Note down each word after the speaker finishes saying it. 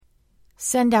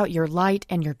Send out your light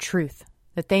and your truth,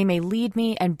 that they may lead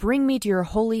me and bring me to your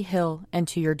holy hill and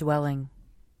to your dwelling.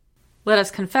 Let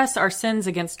us confess our sins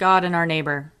against God and our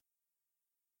neighbor.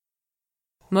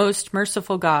 Most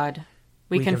merciful God,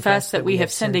 we confess that we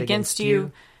have sinned against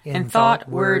you in thought,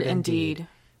 word, and deed,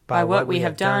 by what we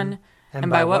have done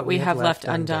and by what we have left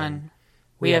undone.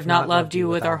 We have not loved you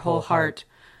with our whole heart.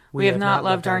 We have not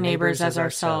loved our neighbors as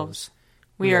ourselves.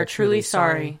 We are truly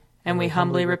sorry, and we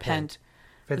humbly repent.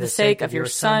 For the sake of your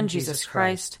Son, Jesus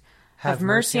Christ, have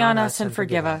mercy on us and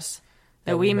forgive us,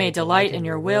 that we may delight in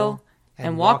your will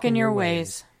and walk in your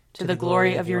ways, to the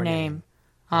glory of your name.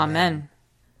 Amen.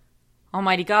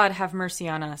 Almighty God, have mercy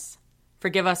on us.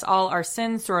 Forgive us all our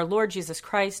sins through our Lord Jesus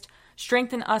Christ.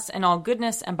 Strengthen us in all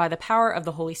goodness, and by the power of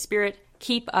the Holy Spirit,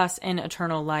 keep us in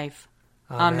eternal life.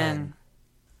 Amen.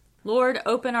 Lord,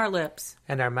 open our lips,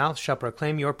 and our mouth shall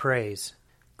proclaim your praise.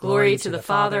 Glory to the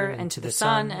Father, and to the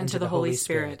Son, and to the Holy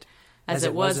Spirit, as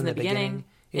it was in the beginning,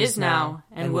 is now,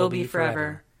 and will be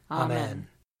forever. Amen.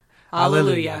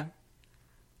 Alleluia.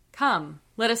 Come,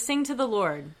 let us sing to the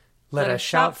Lord. Let us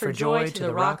shout for joy to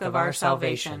the rock of our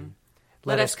salvation.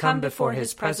 Let us come before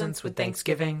his presence with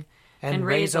thanksgiving, and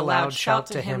raise a loud shout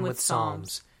to him with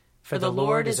psalms. For the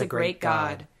Lord is a great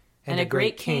God, and a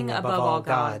great King above all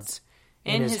gods.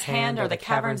 In his hand are the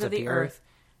caverns of the earth,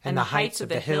 and the heights of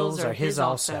the hills are his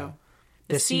also.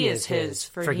 The sea is his,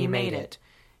 for he made it,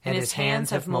 and his hands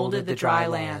have molded the dry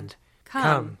land.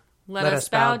 Come, let us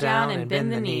bow down and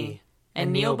bend the knee,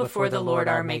 and kneel before the Lord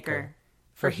our Maker.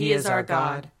 For he is our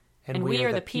God, and we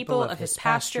are the people of his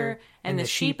pasture and the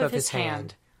sheep of his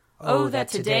hand. Oh, that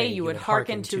today you would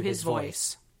hearken to his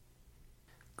voice.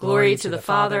 Glory to the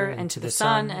Father, and to the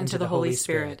Son, and to the Holy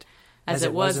Spirit, as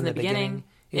it was in the beginning,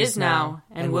 is now,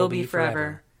 and will be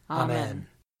forever. Amen.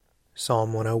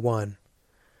 Psalm 101.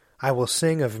 I will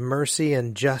sing of mercy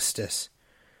and justice.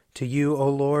 To you, O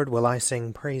Lord, will I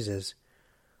sing praises.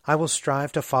 I will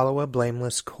strive to follow a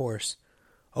blameless course.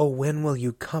 O when will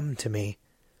you come to me?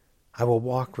 I will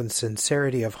walk with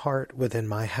sincerity of heart within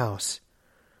my house.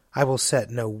 I will set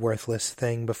no worthless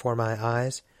thing before my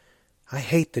eyes. I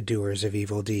hate the doers of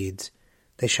evil deeds.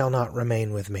 They shall not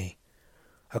remain with me.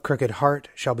 A crooked heart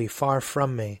shall be far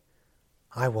from me.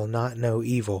 I will not know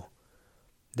evil.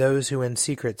 Those who in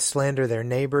secret slander their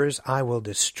neighbors I will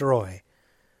destroy.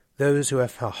 Those who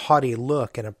have a haughty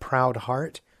look and a proud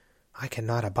heart I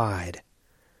cannot abide.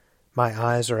 My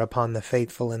eyes are upon the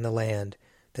faithful in the land,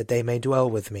 that they may dwell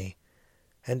with me.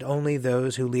 And only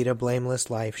those who lead a blameless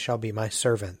life shall be my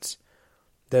servants.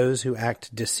 Those who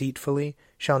act deceitfully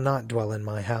shall not dwell in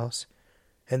my house,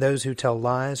 and those who tell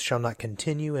lies shall not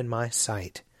continue in my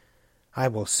sight. I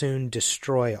will soon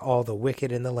destroy all the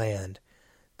wicked in the land,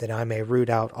 that I may root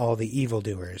out all the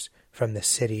evildoers from the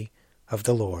city of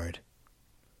the Lord.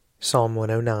 Psalm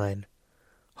 109.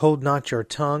 Hold not your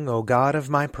tongue, O God of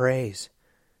my praise.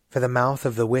 For the mouth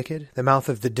of the wicked, the mouth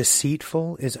of the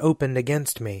deceitful, is opened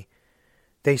against me.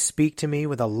 They speak to me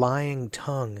with a lying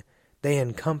tongue. They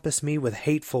encompass me with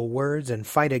hateful words and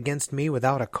fight against me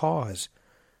without a cause.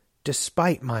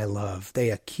 Despite my love, they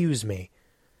accuse me.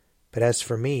 But as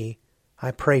for me,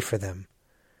 I pray for them.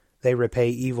 They repay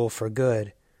evil for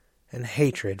good, and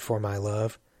hatred for my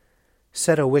love.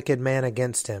 Set a wicked man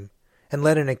against him, and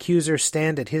let an accuser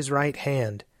stand at his right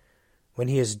hand. When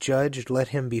he is judged, let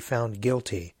him be found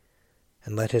guilty,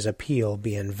 and let his appeal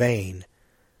be in vain.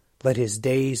 Let his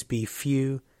days be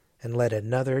few, and let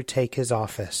another take his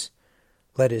office.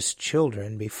 Let his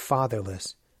children be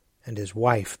fatherless, and his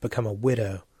wife become a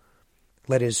widow.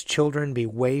 Let his children be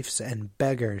waifs and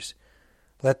beggars.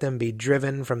 Let them be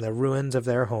driven from the ruins of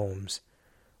their homes.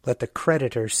 Let the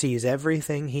creditor seize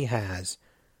everything he has.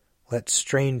 Let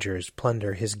strangers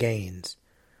plunder his gains.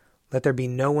 Let there be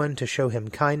no one to show him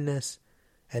kindness,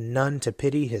 and none to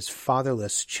pity his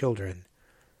fatherless children.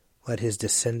 Let his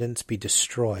descendants be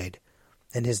destroyed,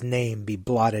 and his name be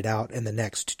blotted out in the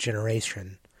next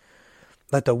generation.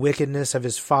 Let the wickedness of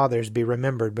his fathers be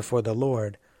remembered before the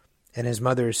Lord, and his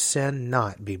mother's sin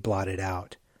not be blotted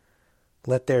out.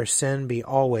 Let their sin be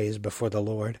always before the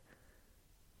Lord,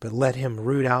 but let him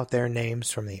root out their names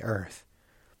from the earth,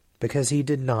 because he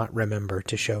did not remember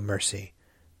to show mercy,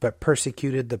 but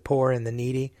persecuted the poor and the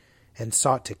needy, and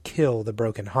sought to kill the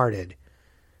broken-hearted.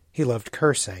 He loved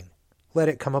cursing. Let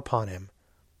it come upon him.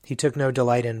 He took no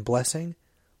delight in blessing.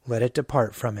 Let it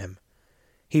depart from him.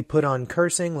 He put on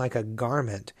cursing like a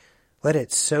garment. Let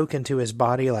it soak into his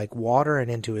body like water,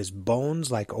 and into his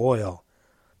bones like oil.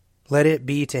 Let it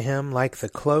be to him like the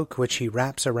cloak which he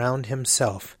wraps around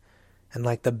himself, and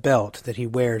like the belt that he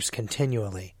wears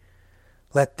continually.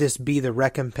 Let this be the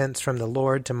recompense from the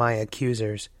Lord to my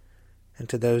accusers, and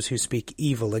to those who speak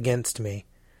evil against me.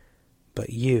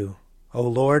 But you, O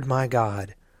Lord my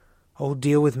God,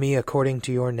 deal with me according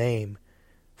to your name.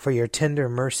 For your tender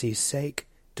mercy's sake,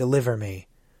 deliver me.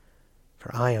 For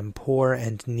I am poor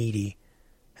and needy,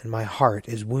 and my heart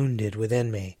is wounded within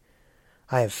me.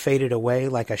 I have faded away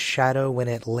like a shadow when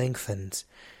it lengthens.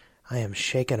 I am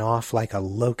shaken off like a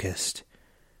locust.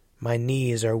 My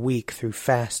knees are weak through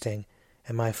fasting,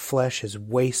 and my flesh is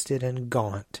wasted and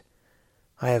gaunt.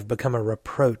 I have become a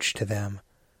reproach to them.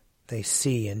 They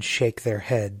see and shake their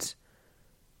heads.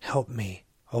 Help me,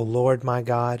 O Lord my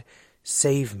God,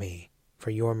 save me for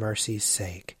your mercy's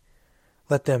sake.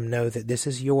 Let them know that this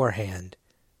is your hand,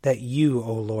 that you,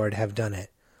 O Lord, have done it.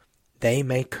 They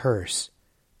may curse,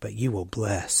 but you will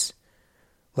bless.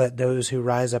 Let those who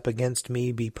rise up against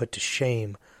me be put to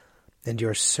shame, and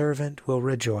your servant will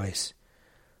rejoice.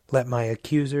 Let my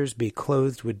accusers be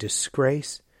clothed with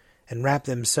disgrace, and wrap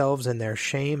themselves in their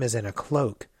shame as in a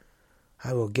cloak.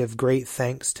 I will give great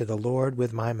thanks to the Lord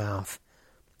with my mouth.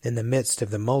 In the midst of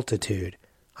the multitude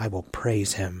I will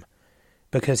praise him,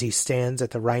 because he stands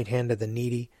at the right hand of the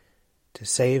needy to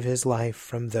save his life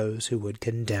from those who would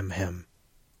condemn him.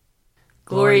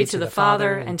 Glory to the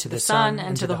Father, and to the Son,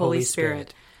 and to the Holy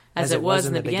Spirit, as it was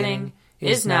in the beginning,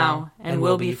 is now, and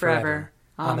will be forever.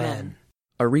 Amen.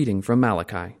 A reading from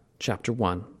Malachi, chapter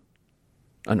 1.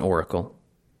 An oracle.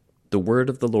 The word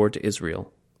of the Lord to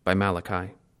Israel, by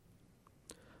Malachi.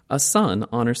 A son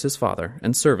honors his father,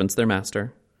 and servants their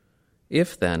master.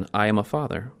 If, then, I am a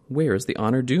father, where is the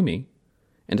honor due me?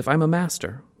 And if I am a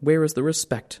master, where is the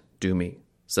respect due me?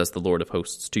 Says the Lord of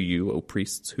hosts to you, O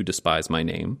priests who despise my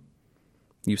name.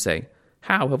 You say,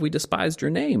 how have we despised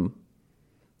your name?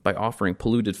 By offering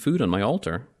polluted food on my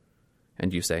altar.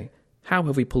 And you say, how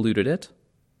have we polluted it?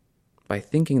 By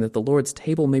thinking that the Lord's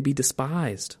table may be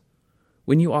despised.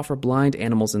 When you offer blind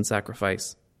animals in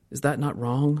sacrifice, is that not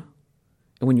wrong?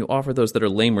 And when you offer those that are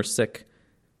lame or sick,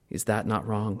 is that not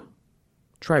wrong?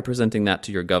 Try presenting that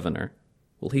to your governor.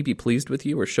 Will he be pleased with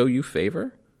you or show you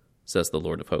favor? Says the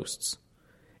Lord of hosts.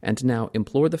 And now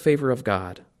implore the favor of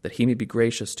God, that he may be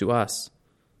gracious to us.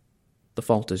 The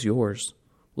fault is yours.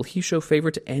 Will he show favor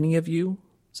to any of you?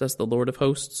 Says the Lord of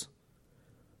hosts.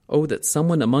 Oh, that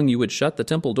someone among you would shut the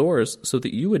temple doors, so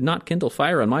that you would not kindle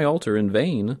fire on my altar in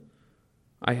vain.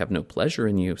 I have no pleasure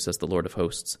in you, says the Lord of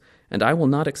hosts, and I will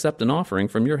not accept an offering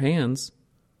from your hands.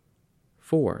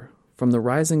 For from the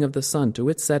rising of the sun to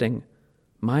its setting,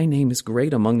 my name is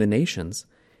great among the nations,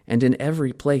 and in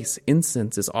every place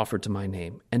incense is offered to my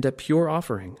name, and a pure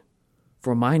offering.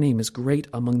 For my name is great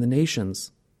among the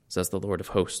nations, says the Lord of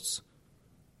hosts.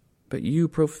 But you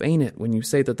profane it when you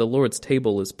say that the Lord's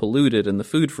table is polluted and the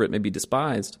food for it may be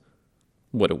despised.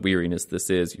 What a weariness this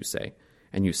is, you say,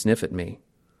 and you sniff at me,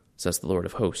 says the Lord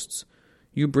of hosts.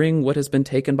 You bring what has been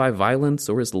taken by violence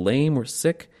or is lame or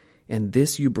sick, and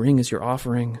this you bring as your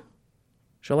offering.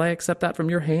 Shall I accept that from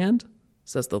your hand?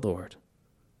 Says the Lord.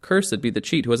 Cursed be the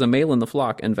cheat who has a male in the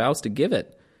flock and vows to give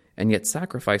it, and yet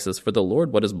sacrifices for the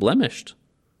Lord what is blemished.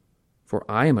 For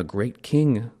I am a great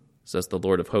king, says the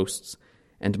Lord of hosts,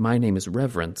 and my name is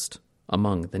reverenced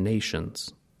among the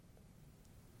nations.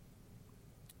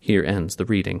 Here ends the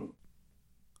reading.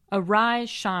 Arise,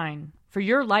 shine, for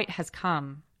your light has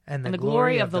come, and the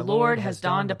glory of the Lord has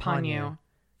dawned upon you.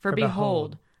 For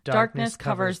behold, darkness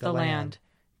covers the land,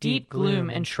 deep gloom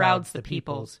enshrouds the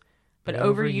peoples. But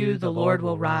over you the Lord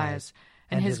will rise,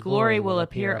 and his glory will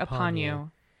appear upon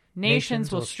you.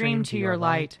 Nations will stream to your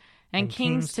light, and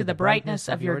kings to the brightness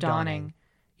of your dawning.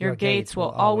 Your gates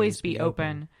will always be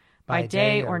open. By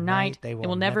day or night they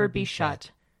will never be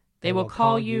shut. They will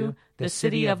call you the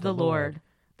city of the Lord,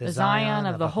 the Zion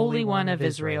of the Holy One of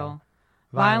Israel.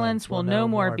 Violence will no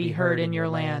more be heard in your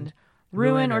land,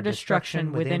 ruin or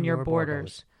destruction within your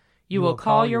borders. You will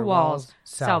call your walls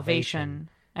salvation,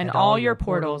 and all your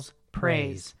portals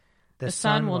praise. The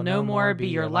sun will no more be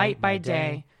your light by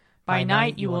day. By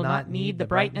night you will not need the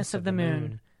brightness of the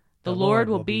moon. The Lord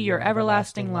will be your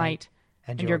everlasting light,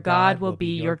 and your God will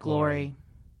be your glory.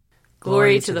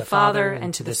 Glory to the Father,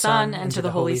 and to the Son, and to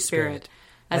the Holy Spirit,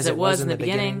 as it was in the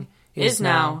beginning, is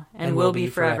now, and will be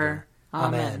forever.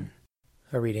 Amen.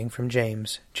 A reading from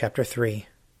James, chapter 3.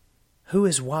 Who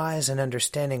is wise and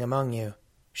understanding among you?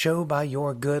 Show by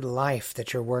your good life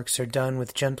that your works are done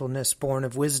with gentleness born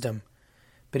of wisdom.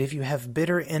 But if you have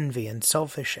bitter envy and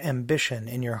selfish ambition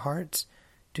in your hearts,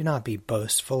 do not be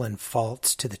boastful and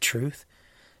false to the truth.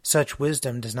 Such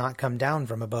wisdom does not come down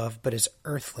from above, but is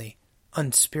earthly,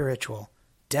 unspiritual,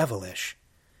 devilish.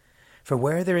 For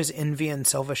where there is envy and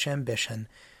selfish ambition,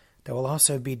 there will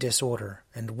also be disorder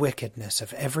and wickedness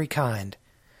of every kind.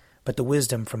 But the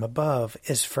wisdom from above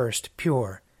is first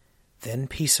pure, then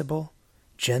peaceable,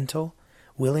 gentle,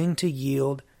 willing to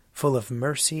yield, full of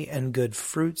mercy and good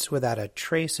fruits without a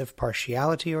trace of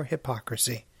partiality or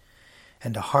hypocrisy.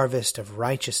 And a harvest of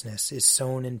righteousness is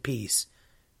sown in peace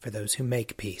for those who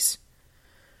make peace.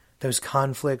 Those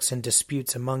conflicts and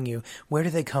disputes among you, where do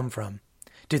they come from?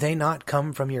 Do they not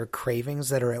come from your cravings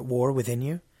that are at war within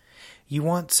you? You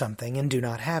want something and do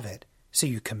not have it, so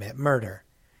you commit murder.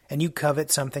 And you covet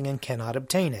something and cannot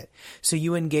obtain it, so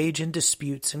you engage in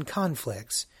disputes and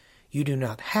conflicts. You do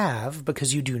not have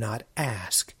because you do not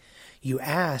ask. You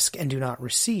ask and do not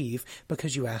receive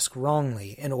because you ask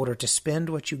wrongly in order to spend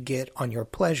what you get on your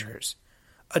pleasures.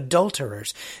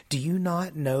 Adulterers, do you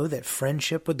not know that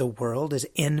friendship with the world is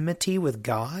enmity with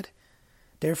God?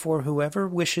 Therefore, whoever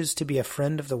wishes to be a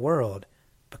friend of the world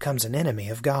becomes an enemy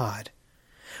of God.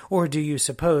 Or do you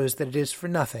suppose that it is for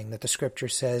nothing that the Scripture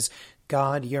says,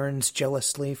 God yearns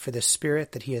jealously for the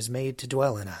Spirit that he has made to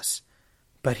dwell in us?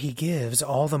 But he gives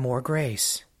all the more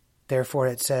grace. Therefore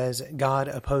it says, God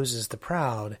opposes the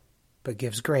proud, but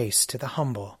gives grace to the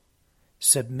humble.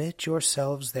 Submit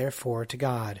yourselves therefore to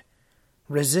God.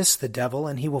 Resist the devil,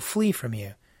 and he will flee from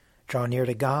you. Draw near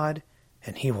to God,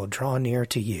 and he will draw near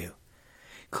to you.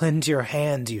 Cleanse your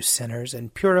hands, you sinners,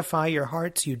 and purify your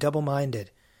hearts, you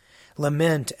double-minded.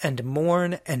 Lament and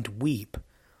mourn and weep.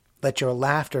 Let your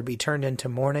laughter be turned into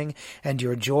mourning, and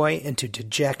your joy into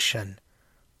dejection.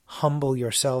 Humble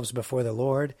yourselves before the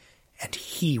Lord, and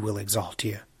he will exalt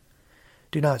you.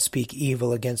 Do not speak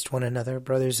evil against one another,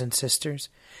 brothers and sisters.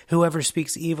 Whoever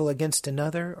speaks evil against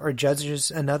another or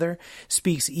judges another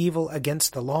speaks evil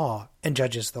against the law and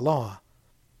judges the law.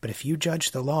 But if you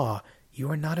judge the law,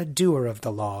 you are not a doer of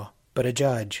the law, but a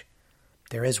judge.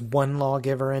 There is one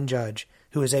lawgiver and judge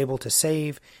who is able to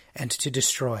save and to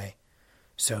destroy.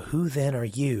 So who then are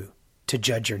you to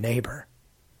judge your neighbor?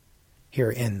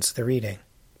 Here ends the reading.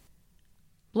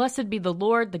 Blessed be the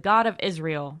Lord, the God of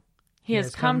Israel. He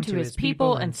has come to his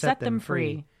people and set them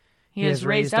free. He has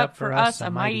raised up for us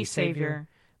a mighty Savior,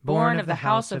 born of the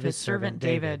house of his servant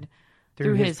David.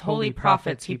 Through his holy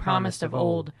prophets he promised of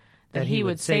old that he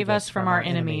would save us from our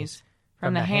enemies,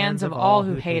 from the hands of all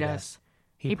who hate us.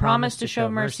 He promised to show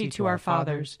mercy to our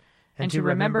fathers, and to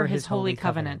remember his holy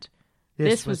covenant.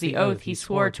 This was the oath he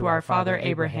swore to our father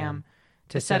Abraham,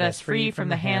 to set us free from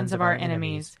the hands of our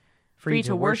enemies, free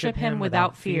to worship him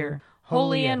without fear,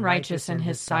 holy and righteous in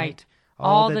his sight,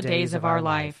 all the days of our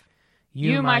life.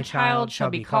 You, my child, shall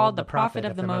be called the prophet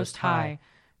of the Most High,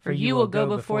 for you will go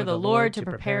before the Lord to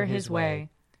prepare his way,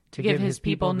 to give his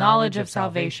people knowledge of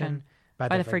salvation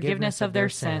by the forgiveness of their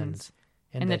sins.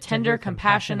 In the tender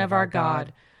compassion of our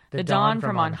God, the dawn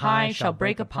from on high shall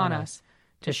break upon us,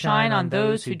 to shine on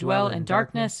those who dwell in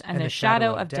darkness and the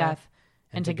shadow of death,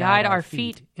 and to guide our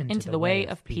feet into the way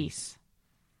of peace.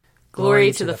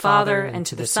 Glory to the Father, and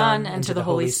to the Son, and to the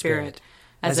Holy Spirit,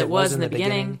 as it was in the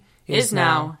beginning, is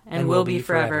now, and will be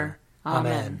forever.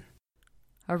 Amen.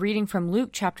 A reading from Luke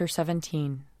chapter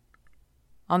 17.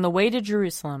 On the way to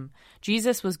Jerusalem,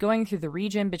 Jesus was going through the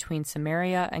region between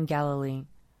Samaria and Galilee.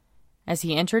 As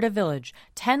he entered a village,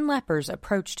 10 lepers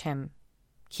approached him.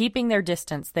 Keeping their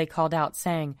distance, they called out,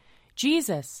 saying,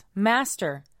 Jesus,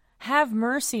 Master, have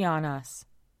mercy on us.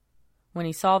 When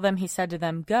he saw them, he said to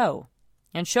them, Go,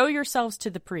 and show yourselves to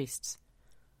the priests.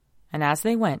 And as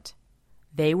they went,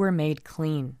 they were made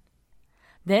clean.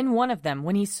 Then one of them,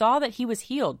 when he saw that he was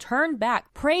healed, turned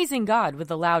back, praising God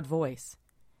with a loud voice.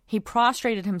 He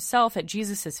prostrated himself at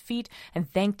Jesus' feet and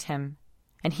thanked him,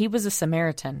 and he was a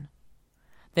Samaritan.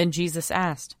 Then Jesus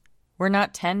asked, Were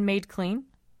not 10 made clean?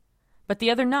 But the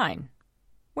other 9,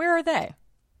 where are they?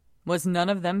 Was none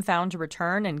of them found to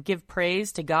return and give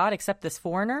praise to God except this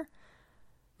foreigner?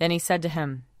 Then he said to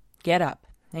him, Get up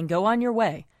and go on your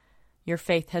way. Your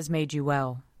faith has made you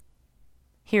well.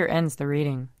 Here ends the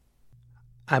reading.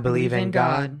 I believe in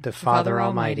God, the Father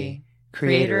Almighty,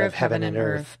 creator of heaven and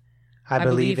earth. I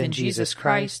believe in Jesus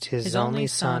Christ, his only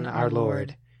Son, our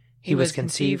Lord. He was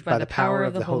conceived by the power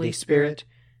of the Holy Spirit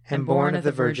and born of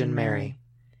the Virgin Mary.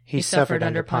 He suffered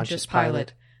under Pontius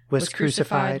Pilate, was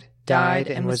crucified, died,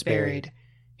 and was buried.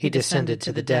 He descended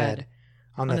to the dead.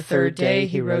 On the third day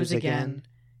he rose again.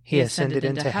 He ascended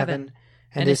into heaven,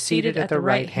 and is seated at the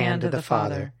right hand of the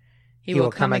Father. He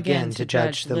will come again to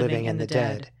judge the living and the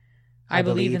dead. I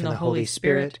believe in the Holy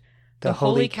Spirit, the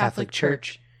Holy Catholic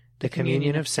Church, the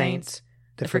communion of saints,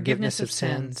 the forgiveness of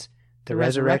sins, the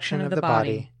resurrection of the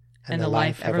body, and the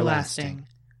life everlasting.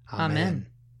 Amen.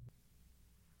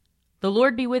 The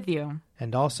Lord be with you.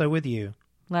 And also with you.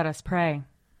 Let us pray.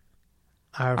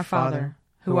 Our Father,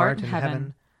 who art in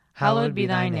heaven, hallowed be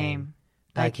thy name.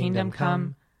 Thy kingdom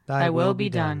come, thy will be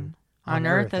done, on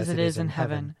earth as it is in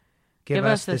heaven. Give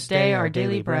us this day our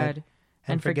daily bread,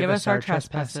 and forgive us our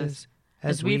trespasses,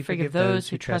 as we forgive those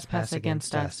who trespass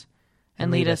against us.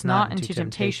 And lead us not into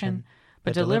temptation,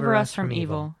 but deliver us from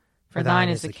evil. For thine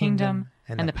is the kingdom,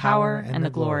 and the power, and the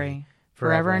glory,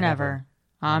 forever and ever.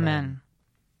 Amen.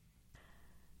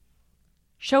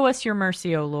 Show us your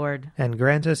mercy, O Lord, and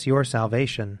grant us your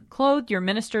salvation. Clothe your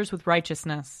ministers with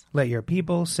righteousness. Let your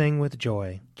people sing with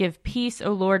joy. Give peace,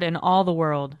 O Lord, in all the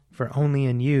world. For only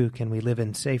in you can we live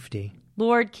in safety.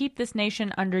 Lord, keep this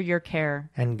nation under your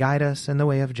care. And guide us in the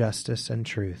way of justice and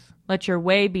truth. Let your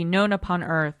way be known upon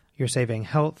earth. Your saving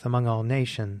health among all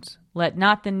nations. Let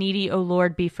not the needy, O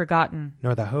Lord, be forgotten.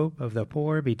 Nor the hope of the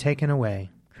poor be taken away.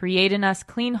 Create in us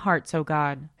clean hearts, O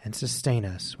God. And sustain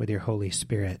us with your Holy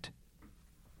Spirit.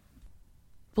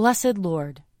 Blessed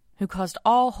Lord, who caused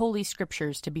all holy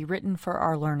scriptures to be written for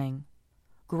our learning,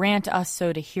 grant us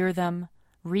so to hear them,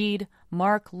 read,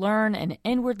 mark, learn, and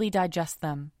inwardly digest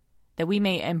them, that we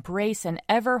may embrace and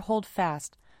ever hold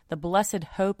fast the blessed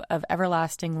hope of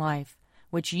everlasting life,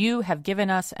 which you have given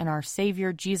us in our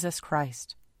Savior Jesus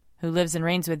Christ, who lives and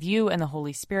reigns with you and the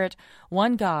Holy Spirit,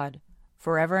 one God,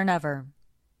 forever and ever.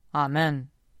 Amen.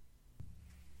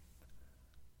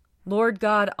 Lord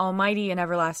God, almighty and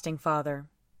everlasting Father,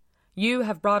 you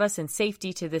have brought us in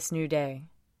safety to this new day.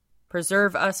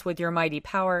 Preserve us with your mighty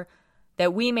power,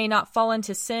 that we may not fall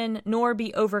into sin nor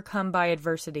be overcome by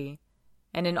adversity.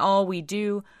 And in all we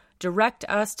do, direct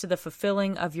us to the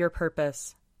fulfilling of your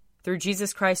purpose. Through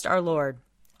Jesus Christ our Lord.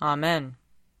 Amen.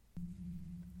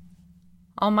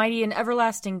 Almighty and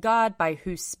everlasting God, by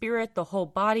whose Spirit the whole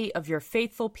body of your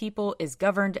faithful people is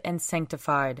governed and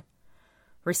sanctified,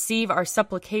 receive our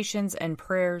supplications and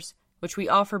prayers, which we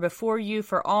offer before you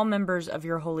for all members of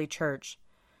your holy church,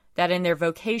 that in their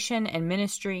vocation and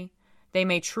ministry they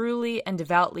may truly and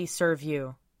devoutly serve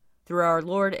you. Through our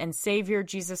Lord and Savior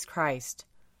Jesus Christ.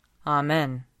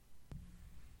 Amen.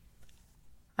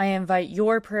 I invite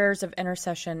your prayers of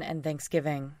intercession and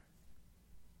thanksgiving.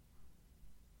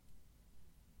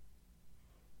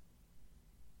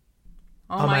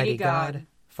 Almighty God,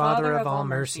 Father of all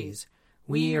mercies,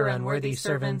 we, your unworthy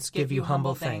servants, give you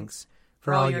humble thanks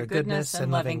for all your goodness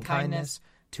and loving kindness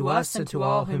to us and to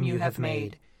all whom you have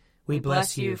made. We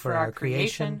bless you for our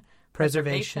creation,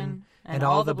 preservation, and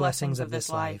all the blessings of this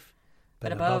life,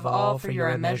 but above all for your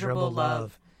immeasurable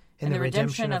love in the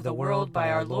redemption of the world by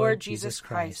our Lord Jesus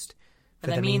Christ,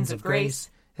 for the means of grace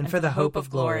and for the hope of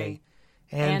glory.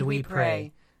 And we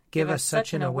pray, give us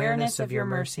such an awareness of your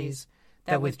mercies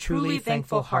that with truly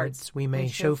thankful hearts we may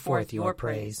show forth your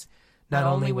praise, not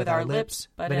only with our lips,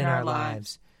 but in our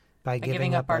lives, by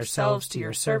giving up ourselves to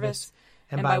your service,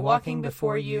 and by walking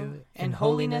before you in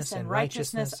holiness and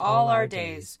righteousness all our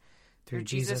days, through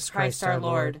Jesus Christ our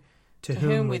Lord, to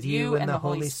whom with you and the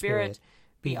Holy Spirit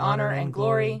be honor and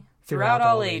glory throughout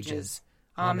all ages.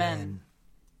 Amen.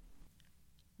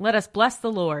 Let us bless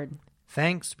the Lord.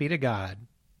 Thanks be to God.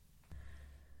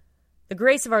 The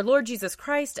grace of our Lord Jesus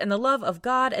Christ and the love of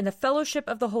God and the fellowship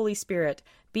of the Holy Spirit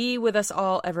be with us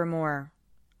all evermore.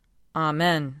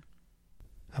 Amen.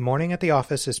 A Morning at the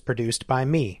Office is produced by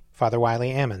me, Father Wiley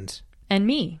Ammons. And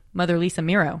me, Mother Lisa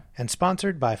Meirow. And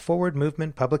sponsored by Forward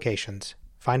Movement Publications.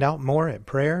 Find out more at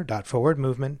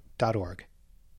prayer.forwardmovement.org.